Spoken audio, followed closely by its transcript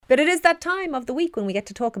But it is that time of the week when we get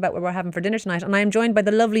to talk about what we're having for dinner tonight. And I am joined by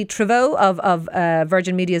the lovely Trevor of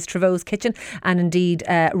Virgin Media's Trevor's Kitchen, and indeed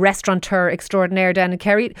restaurateur extraordinaire down in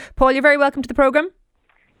Kerry. Paul, you're very welcome to the programme.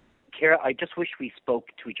 Ciara, I just wish we spoke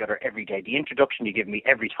to each other every day. The introduction you give me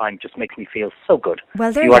every time just makes me feel so good.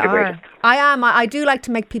 Well, there you are. The greatest. I am. I do like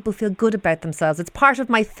to make people feel good about themselves. It's part of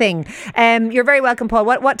my thing. You're very welcome,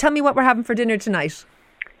 Paul. Tell me what we're having for dinner tonight.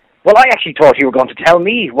 Well, I actually thought you were going to tell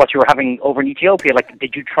me what you were having over in Ethiopia. Like,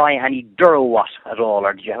 did you try any durowat at all,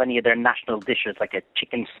 or did you have any of their national dishes, like a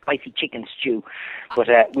spicy chicken stew? But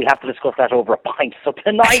we have to discuss that over a pint. So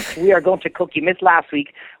tonight we are going to cook. You missed last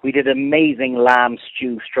week. We did amazing lamb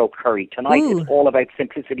stew stroke curry. Tonight it's all about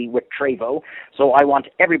simplicity with Trevo. So I want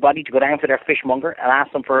everybody to go down to their fishmonger and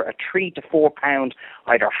ask them for a 3 to 4 pound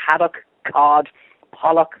either haddock, cod,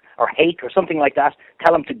 pollock or hake or something like that.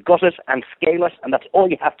 Tell them to gut it and scale it, and that's all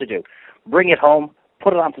you have to do. Bring it home,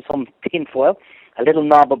 put it onto some tin foil, a little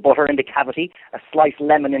knob of butter in the cavity, a sliced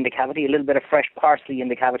lemon in the cavity, a little bit of fresh parsley in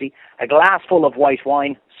the cavity, a glass full of white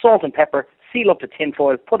wine, salt and pepper, seal up the tin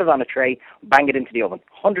foil, put it on a tray, bang it into the oven.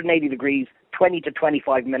 180 degrees, 20 to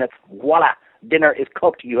 25 minutes, voila! Dinner is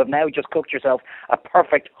cooked. You have now just cooked yourself a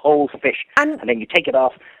perfect whole fish. And then you take it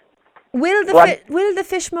off. Will the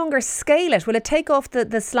fishmonger scale it? Will it take off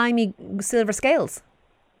the slimy silver scales?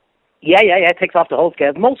 Yeah. It takes off the whole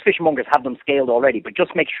scales. Most fishmongers have them scaled already, but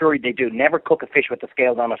just make sure they do. Never cook a fish with the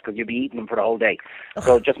scales on it because you'll be eating them for the whole day.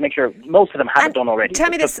 So just make sure most of them have it done already. Tell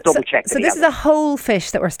me this. Double check. So this is a whole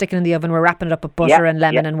fish that we're sticking in the oven. We're wrapping it up with butter and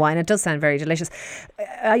lemon and wine. It does sound very delicious.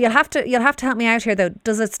 You'll have to help me out here though.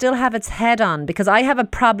 Does it still have its head on? Because I have a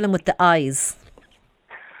problem with the eyes.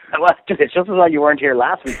 Well, it's just as well you weren't here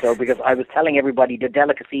last week, though, because I was telling everybody the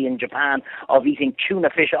delicacy in Japan of eating tuna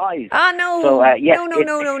fish eyes. Ah, no.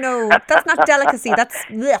 So, No. That's not delicacy. That's...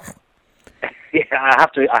 Ugh. Yeah,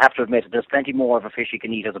 I have to admit, there's plenty more of a fish you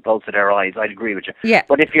can eat as opposed to their eyes. I'd agree with you. Yeah.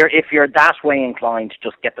 But if you're that way inclined,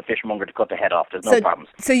 just get the fishmonger to cut the head off. There's no problems.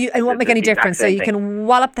 So it won't make any difference. So you can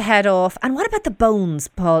wallop the head off. And what about the bones,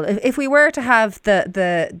 Paul? If we were to have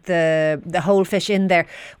the whole fish in there,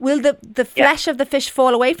 will the flesh of the fish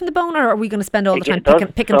fall away from the bone, or are we going to spend all the time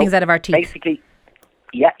picking things out of our teeth? Basically.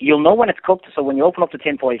 Yeah, you'll know when it's cooked. So when you open up the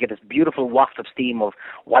tin foil, you get this beautiful waft of steam of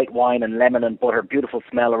white wine and lemon and butter, beautiful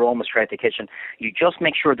smell, aromas throughout the kitchen. You just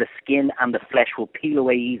make sure the skin and the flesh will peel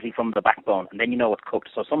away easily from the backbone, and then you know it's cooked.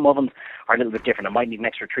 So some ovens are a little bit different. It might need an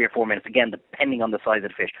extra 3 or 4 minutes, again, depending on the size of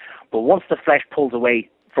the fish. But once the flesh pulls away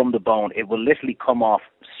from the bone, it will literally come off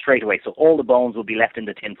straight away. So all the bones will be left in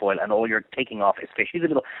the tin foil, and all you're taking off is fish. Use a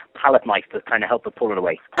little palette knife to kind of help it pull it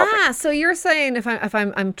away. Perfect. So you're saying, if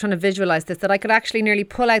I'm trying to visualise this, that I could actually nearly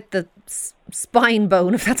pull out the spine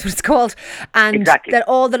bone, if that's what it's called, and that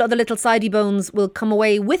all the other little sidey bones will come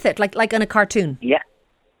away with it, like in a cartoon.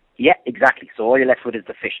 Yeah, exactly. So all you're left with is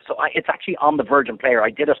the fish. So it's actually on the Virgin Player.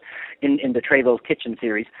 I did it in the Trevo's Kitchen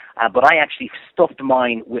series, but I actually stuffed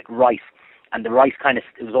mine with rice. And the rice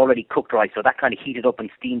it was already cooked rice, so that kind of heated up and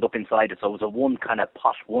steamed up inside it. So it was a one kind of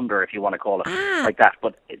pot wonder, if you want to call it, like that.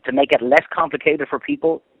 But to make it less complicated for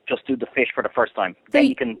people, just do the fish for the first time. Then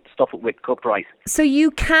you can stuff it with cooked rice. So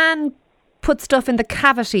you can put stuff in the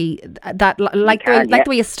cavity, that the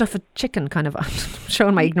way you stuff a chicken, kind of. I'm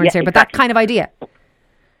showing my ignorance here, but that kind of idea.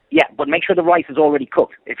 Yeah, but make sure the rice is already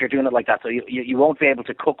cooked if you're doing it like that. So you won't be able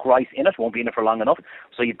to cook rice in it, won't be in it for long enough.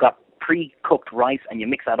 So you've got pre-cooked rice, and you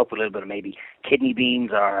mix that up with a little bit of maybe kidney beans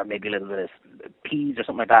or maybe a little bit of peas or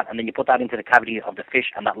something like that, and then you put that into the cavity of the fish,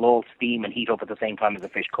 and that will all steam and heat up at the same time as the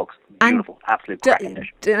fish cooks. Beautiful, absolute cracking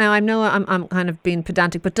dish. Now I know I'm kind of being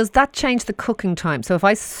pedantic, but does that change the cooking time? So if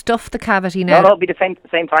I stuff the cavity now... No, it'll be the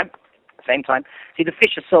same time. See, the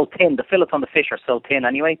fish is so thin, the fillets on the fish are so thin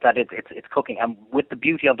anyway, that it's cooking. And with the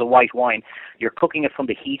beauty of the white wine, you're cooking it from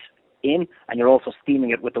the heat in, and you're also steaming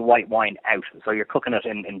it with the white wine out. So you're cooking it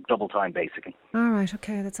in double time, basically. All right,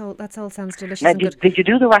 okay, that's all sounds delicious. Now, and good. Did you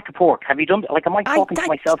do the rack of pork? Have you done? Like, am I talking to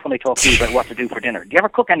myself when I talk to you about what to do for dinner? Do you ever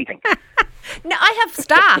cook anything? No, I have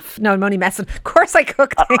staff. No, I'm only messing. Of course I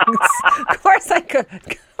cook things. Of course I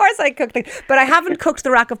cook things. But I haven't cooked the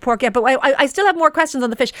rack of pork yet. But I still have more questions on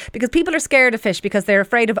the fish, because people are scared of fish because they're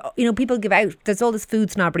afraid of, people give out. There's all this food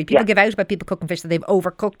snobbery. People give out about people cooking fish, that they've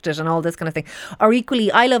overcooked it and all this kind of thing. Or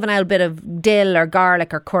equally, I love an old bit of dill or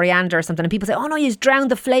garlic or coriander or something, and people say, oh no, you just drown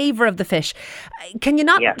the flavour of the fish. Can you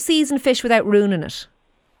not season fish without ruining it?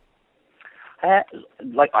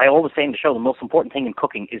 Like I always say in the show, the most important thing in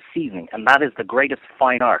cooking is seasoning, and that is the greatest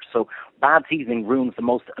fine art. So bad seasoning ruins the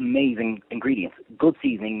most amazing ingredients. Good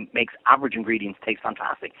seasoning makes average ingredients taste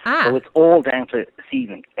fantastic. So it's all down to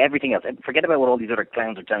seasoning. Everything else, forget about what all these other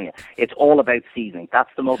clowns are telling you. It's all about seasoning.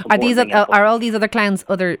 That's the most important thing. Are all these other clowns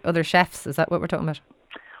other chefs? Is that what we're talking about?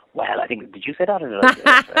 Well, I think, did you say that? Or did I say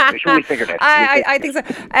that? I'm sure we figured it out. I think so.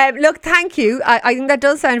 Look, thank you. I think that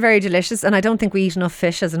does sound very delicious, and I don't think we eat enough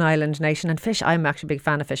fish as an island nation. And fish, I'm actually a big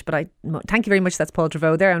fan of fish, but thank you very much. That's Paul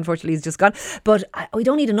Trevaux there. Unfortunately, he's just gone. But we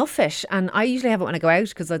don't eat enough fish, and I usually have it when I go out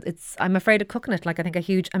because I'm afraid of cooking it like I think a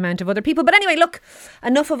huge amount of other people. But anyway, look,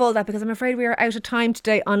 enough of all that because I'm afraid we are out of time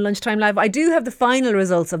today on Lunchtime Live. I do have the final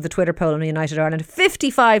results of the Twitter poll on United Ireland.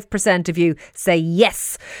 55% of you say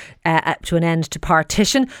yes to an end to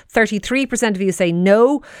partition. 33% of you say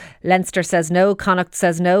no. Leinster says no, Connacht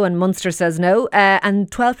says no, and Munster says no, and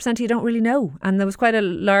 12% of you don't really know. And there was quite a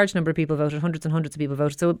large number of people voted, hundreds and hundreds of people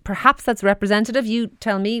voted, so perhaps that's representative. You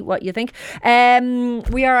tell me what you think.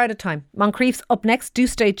 We are out of time. Moncrief's up next. Do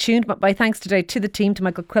stay tuned. My thanks today to the team, to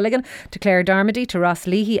Michael Quilligan, to Claire Darmody, to Ross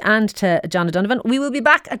Leahy, and to John O'Donovan. We will be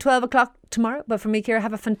back at 12 o'clock tomorrow, but for me, Ciara,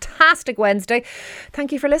 have a fantastic Wednesday.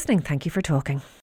 Thank you for listening. Thank you for talking.